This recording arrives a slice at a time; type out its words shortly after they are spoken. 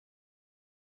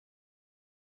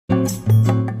Hey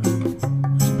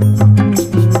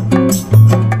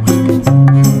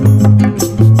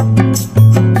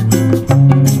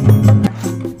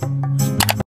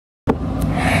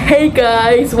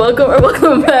guys,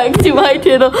 welcome back to my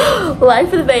channel,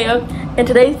 Life with Avayah. And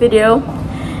today's video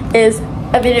is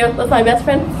a video with my best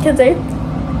friend, Kinsey.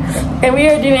 And we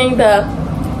are doing the,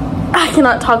 I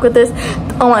cannot talk with this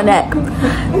on my neck,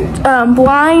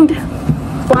 blind,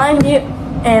 mute,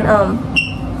 and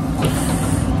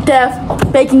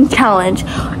deaf baking challenge.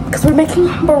 Because we're making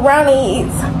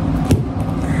brownies.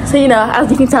 So you know, as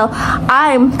you can tell,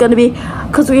 I'm gonna be,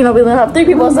 because we only have 3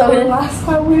 people, so last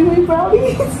time we made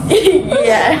brownies.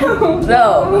 yeah,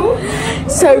 no.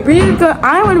 So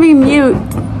I'm gonna be mute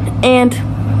and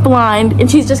blind, and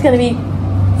she's just gonna be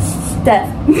deaf.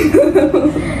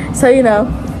 So you know,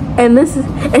 and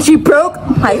she broke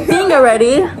my finger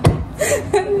already.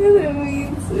 Me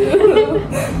too.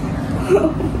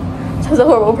 She's a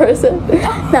horrible person.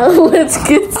 Now let's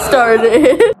get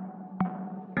started.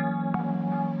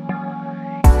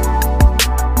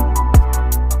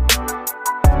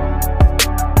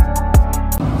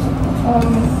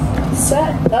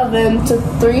 Set oven to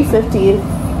 350.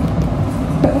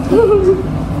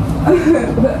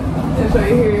 It's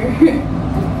right here.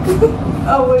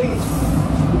 Oh wait.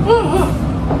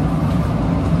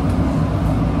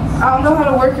 I don't know how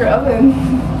to work your oven.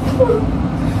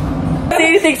 See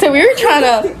anything? So we were trying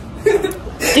to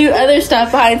do other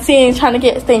stuff behind scenes, trying to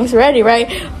get things ready, right?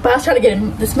 But I was trying to get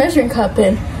this measuring cup,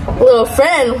 and a little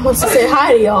friend wants to say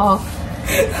hi to y'all.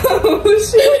 Oh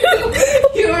shit.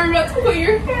 You were about to put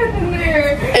your hand in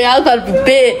there. And I was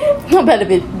about to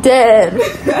be dead.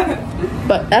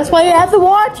 But that's why you have to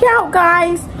watch out,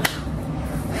 guys.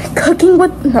 Cooking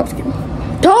with, no, I'm just kidding.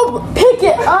 Don't pick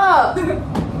it up.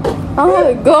 Oh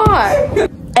my god.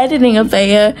 Editing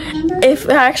Avayah. If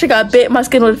I actually got bit, my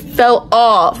skin would fell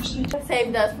off.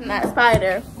 Saved us from that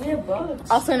spider. We have bugs.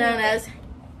 Also known as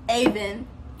aven.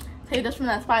 Saved us from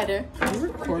that spider.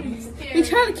 He's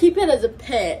trying to keep it as a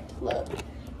pet. Look.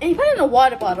 And he put it in a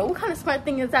water bottle. What kind of smart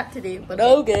thing is that to do? But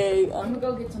okay. I'm gonna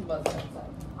go get some bugs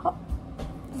outside.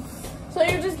 So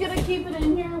you're just gonna keep it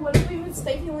in here? What if we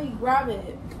mistakenly grab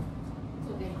it?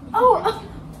 Oh.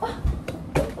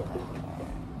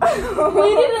 We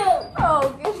didn't. Oh,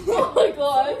 good. Oh my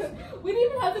gosh. We didn't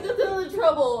even have to go through the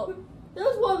trouble.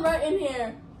 There's one right in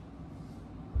here.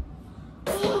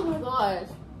 Oh my gosh.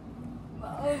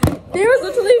 There was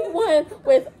literally one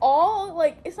with all,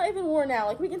 like, it's not even worn out.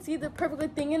 Like, we can see the perfect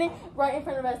good thing in it right in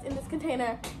front of us in this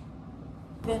container.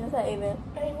 Aven, is that Aven?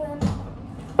 Aven.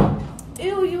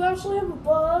 Ew, you actually have a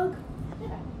bug?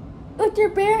 Yeah. With your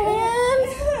bare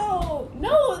hands? Ew.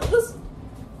 No, this.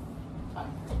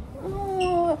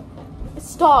 Oh,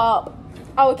 stop.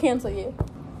 I will cancel you.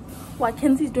 While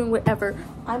Kenzie's doing whatever,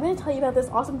 I'm going to tell you about this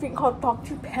awesome drink called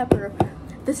Dr. Pepper.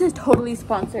 This is totally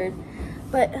sponsored.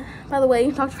 But, by the way,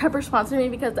 Dr. Pepper sponsored me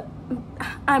because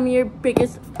I'm your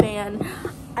biggest fan.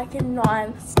 I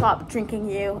cannot stop drinking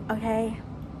you, okay?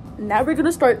 Now we're going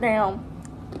to start now.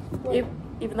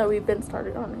 Even though we've been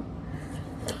started on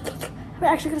it. We're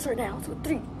actually going to start now. So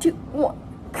 3, 2,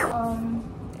 1.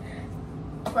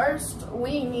 First,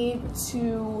 we need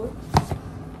to,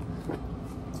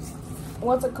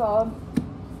 what's it called?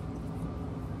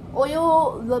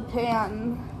 Oil the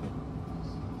pan.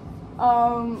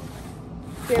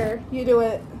 Here, you do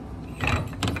it.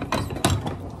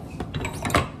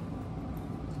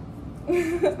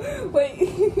 Wait.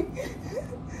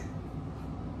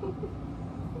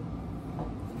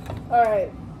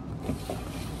 Alright.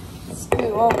 Let's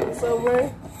do all this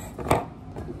over.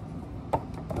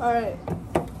 Alright.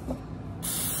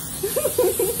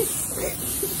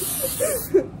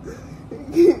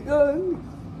 Keep going.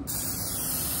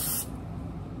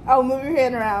 I'll move your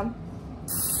hand around.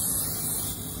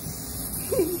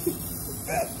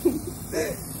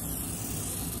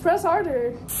 Press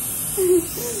harder.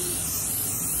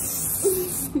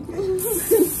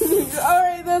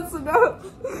 Alright, that's enough.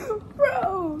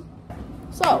 Bro.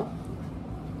 So,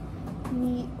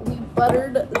 we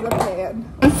buttered the pan.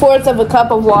 1/4 of a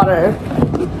cup of water.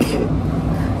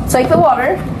 Take the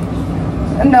water.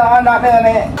 No, I'm not doing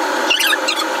it.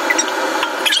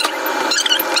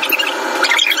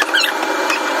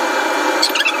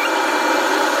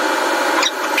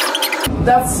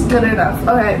 That's good enough.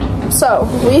 Okay, so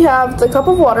we have the cup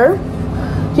of water.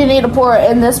 You need to pour it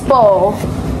in this bowl.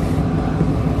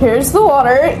 Here's the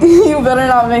water. You better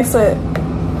not mix it.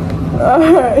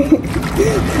 Alright.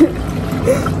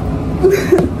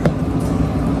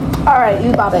 Alright,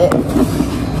 you got it.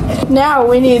 Now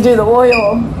we need to do the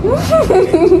oil.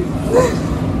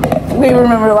 We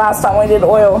remember last time we did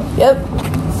oil. Yep.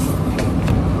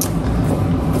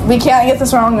 We can't get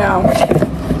this wrong now.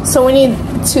 So we need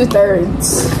 2/3.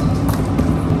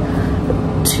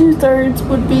 2/3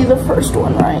 would be the first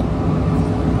one, right?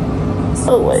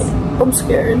 Oh wait, I'm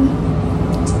scared.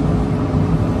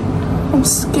 I'm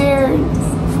scared.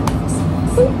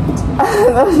 I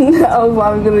don't know if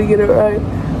I'm gonna get it right.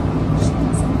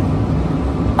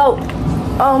 Oh,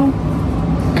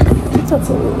 that's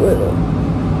a little.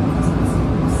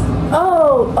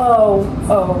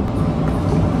 Oh.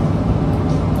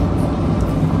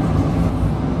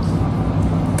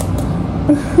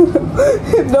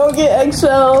 Don't get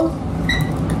eggshell.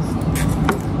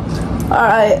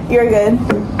 Alright, you're good.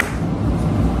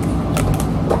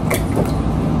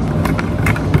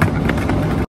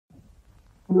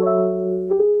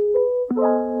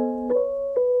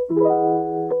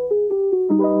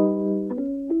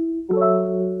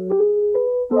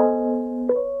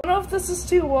 I don't know if this is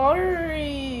too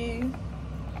watery.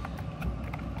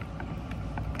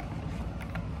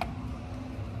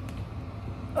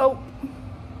 Oh.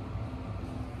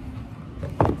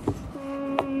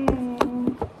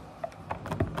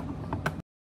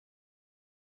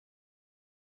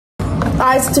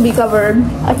 Eyes to be covered.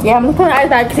 Okay, I'm gonna put our eyes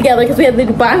back together because we have to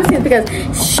do behind the scenes because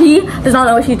she does not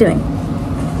know what she's doing.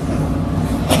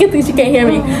 Good thing she can't hear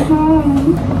me.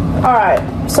 Alright,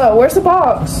 so where's the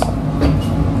box?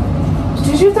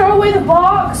 Did you throw away the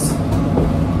box?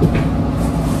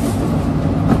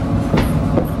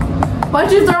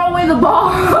 Why'd you throw away the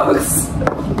box?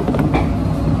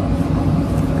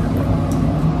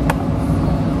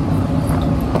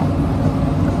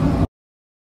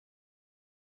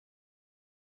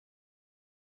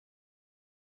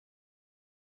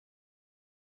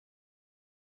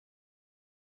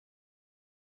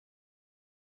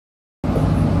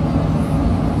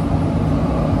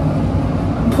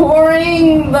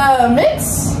 Pouring the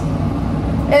mix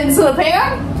into the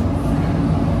pan?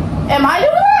 Am I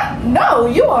doing that? No,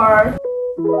 you are.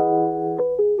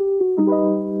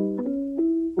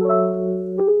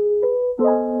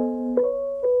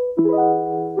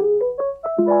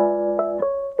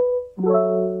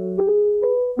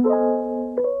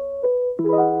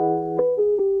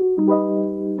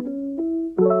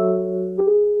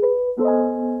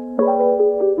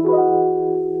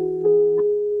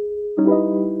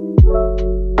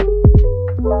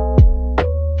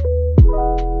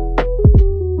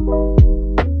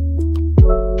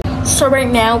 So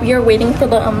right now we are waiting for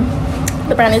the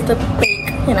brownies to bake,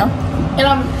 you know. And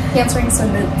I'm answering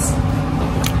some notes.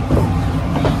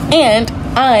 And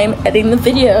I'm editing the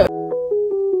video.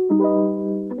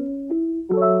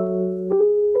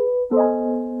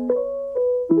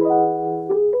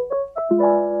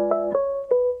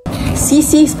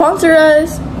 CC sponsor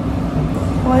us.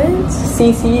 What?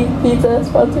 CC Pizza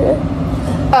sponsor us.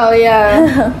 Oh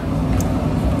yeah.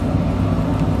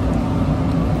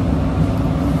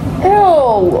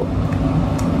 Ew.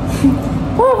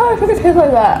 Why does it taste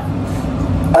like that?